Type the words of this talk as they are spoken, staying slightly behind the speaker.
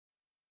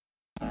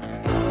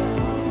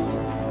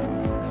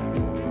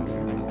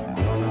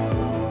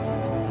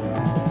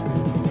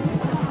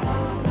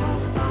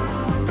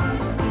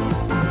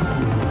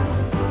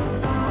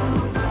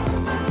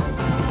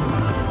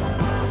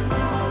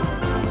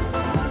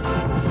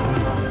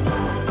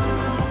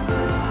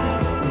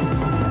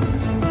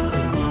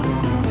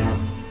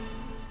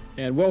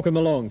and welcome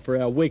along for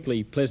our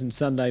weekly Pleasant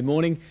Sunday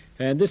morning,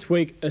 and this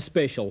week a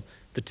special.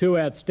 The two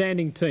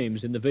outstanding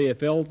teams in the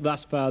VFL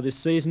thus far this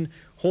season,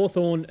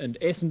 Hawthorn and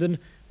Essendon,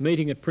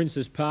 meeting at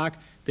Princes Park,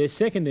 their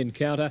second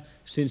encounter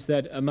since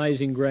that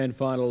amazing grand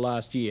final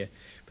last year.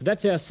 But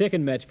that's our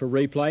second match for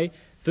replay.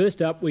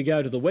 First up, we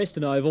go to the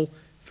Western Oval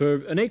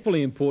for an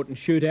equally important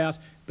shootout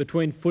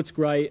between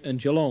Footscray and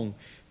Geelong.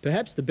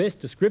 Perhaps the best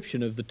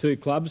description of the two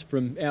clubs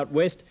from out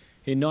west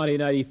in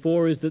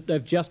 1984 is that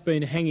they've just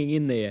been hanging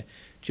in there.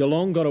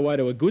 Geelong got away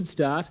to a good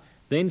start,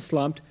 then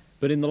slumped,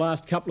 but in the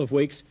last couple of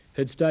weeks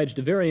had staged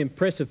a very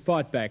impressive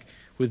fight back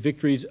with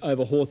victories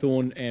over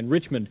Hawthorn and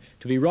Richmond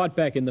to be right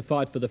back in the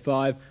fight for the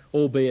 5,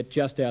 albeit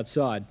just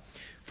outside.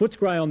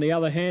 Footscray, on the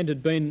other hand,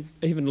 had been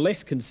even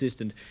less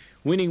consistent,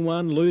 winning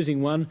one,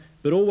 losing one,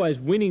 but always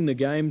winning the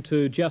game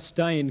to just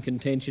stay in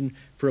contention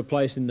for a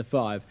place in the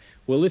 5.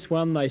 Well, this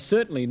one they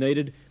certainly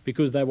needed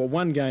because they were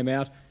one game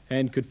out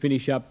and could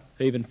finish up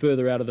even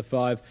further out of the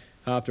 5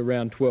 after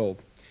round 12.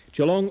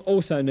 Geelong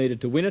also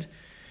needed to win it,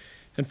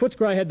 and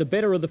Footscray had the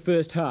better of the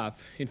first half.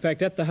 In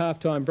fact, at the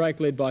half-time break,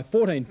 led by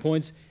 14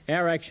 points,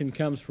 our action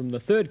comes from the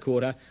third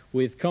quarter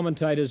with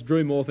commentators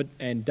Drew Morfitt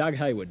and Doug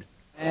Hayward.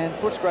 And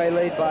Footscray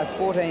lead by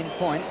 14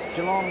 points.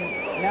 Geelong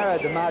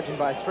narrowed the margin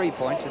by 3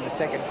 points in the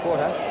second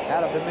quarter.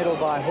 Out of the middle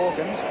by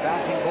Hawkins,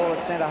 bouncing ball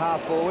at centre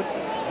half forward.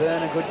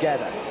 Byrne a good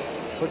gather.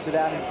 Puts it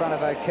out in front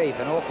of O'Keefe,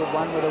 an awkward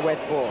one with a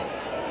wet ball.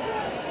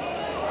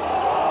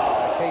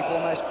 O'Keefe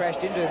almost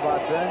crashed into by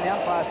Byrne. The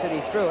umpire said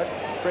he threw it.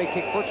 Free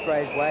kick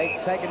Footscray's way,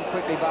 taken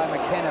quickly by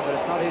McKenna, but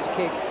it's not his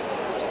kick.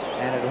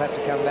 And it'll have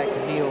to come back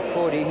to Neil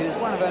Cordy, who's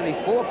one of only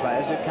 4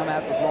 players who've come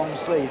out with long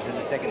sleeves in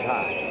the second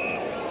half.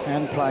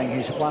 And playing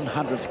his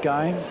 100th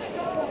game,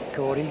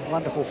 Cordy,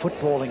 wonderful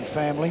footballing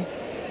family.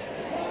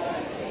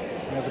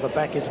 Over the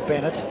back is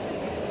Bennett,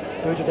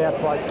 booted out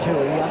by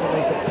Tui,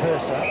 underneath it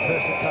Purser.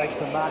 Purser takes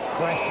the mark,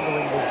 crashed into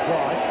him with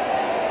Bright.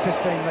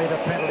 15-metre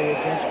penalty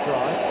against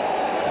Bright.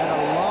 And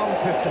a long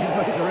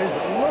 15-metre is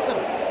it. Look at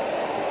it.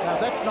 Now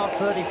that's not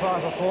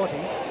 35 or 40.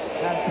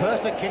 And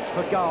Purser kicks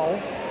for goal.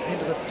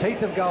 Into the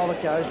teeth of goal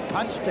it goes,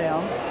 punched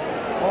down.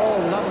 Oh,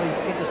 lovely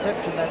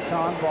interception that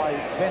time by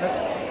Bennett,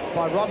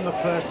 by Rod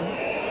McPherson.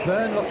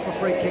 Byrne looks for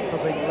free kick for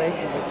being legged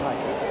and will take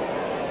it.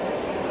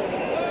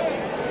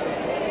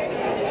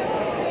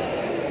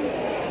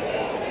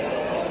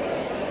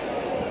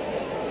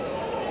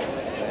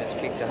 Burns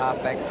kick to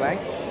half-back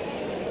flank.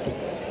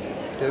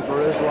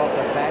 Duperousel off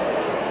the back,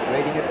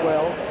 reading it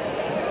well.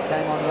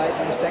 Came on late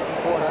in the second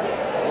quarter.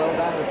 Well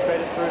done to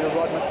thread it through to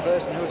Rod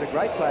McPherson, who was a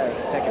great player in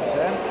the second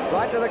term.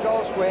 Right to the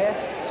goal square.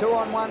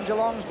 2-on-1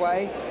 Geelong's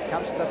way.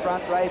 Comes to the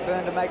front, Ray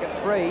Byrne to make it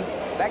 3.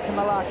 Back to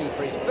Malaki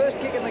for his first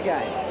kick in the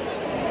game.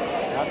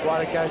 Out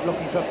wide it goes,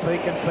 looking for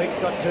Peake, and Peake's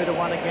got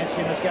 2-1 against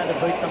him. It's going to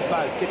beat them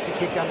both. Gets a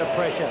kick under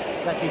pressure.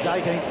 That's his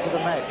 18th for the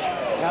match.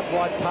 Out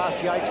wide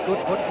past Yates. Good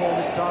football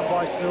this time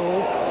by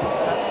Sewell.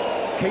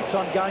 Keeps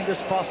on going to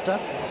Foster.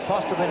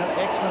 Foster been an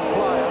excellent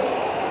player.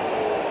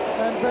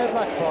 And bad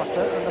luck,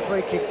 Foster, and the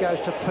free kick goes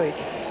to Peake.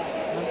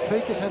 And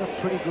Peake has had a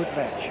pretty good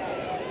match.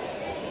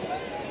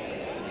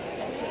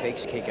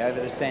 Peake's kick over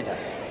the centre.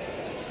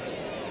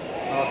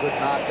 Oh, good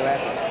mark to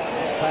Ablett.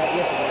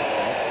 Yes, it was.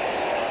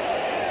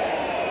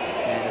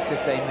 And a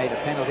 15-metre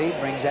penalty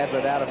brings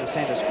Ablett out of the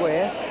centre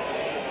square.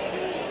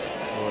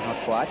 Or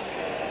not quite.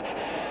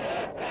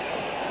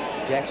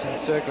 Jackson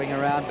circling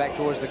around back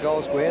towards the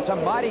goal square. It's a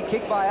mighty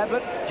kick by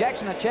Ablett.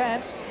 Jackson a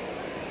chance.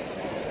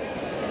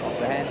 Off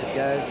the hands it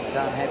goes, and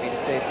Dunn happy to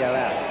see it go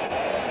out.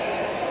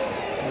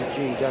 Oh,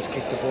 gee, he does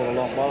kick the ball a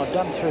long while, and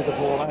Dunn threw the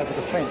ball over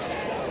the fence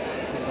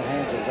in the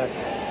hands of that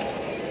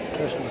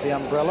person with the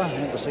umbrella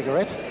and the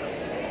cigarette.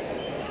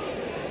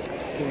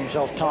 Giving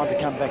himself time to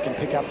come back and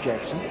pick up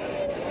Jackson.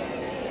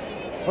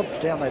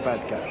 Oops, down they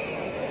both go.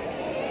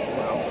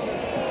 Well,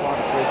 trying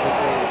to free kick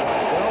there.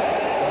 Well,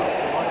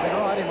 he might have been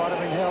right. He might have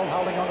been held,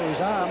 holding onto his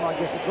arm. I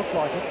guess it looked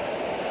like it.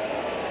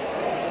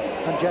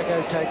 And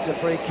Jacko takes a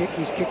free kick.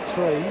 He's kicked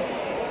 3.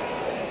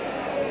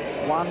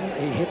 1,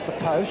 he hit the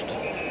post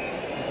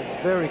with a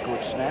very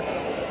good snap.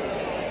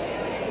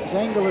 His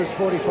angle is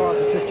 45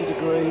 to 50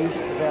 degrees,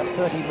 about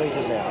 30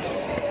 metres out.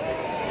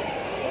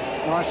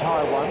 Nice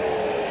high one.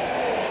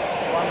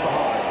 One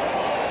behind.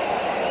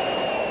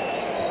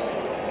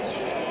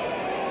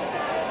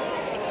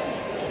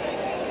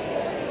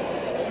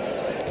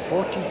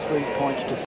 .43 points to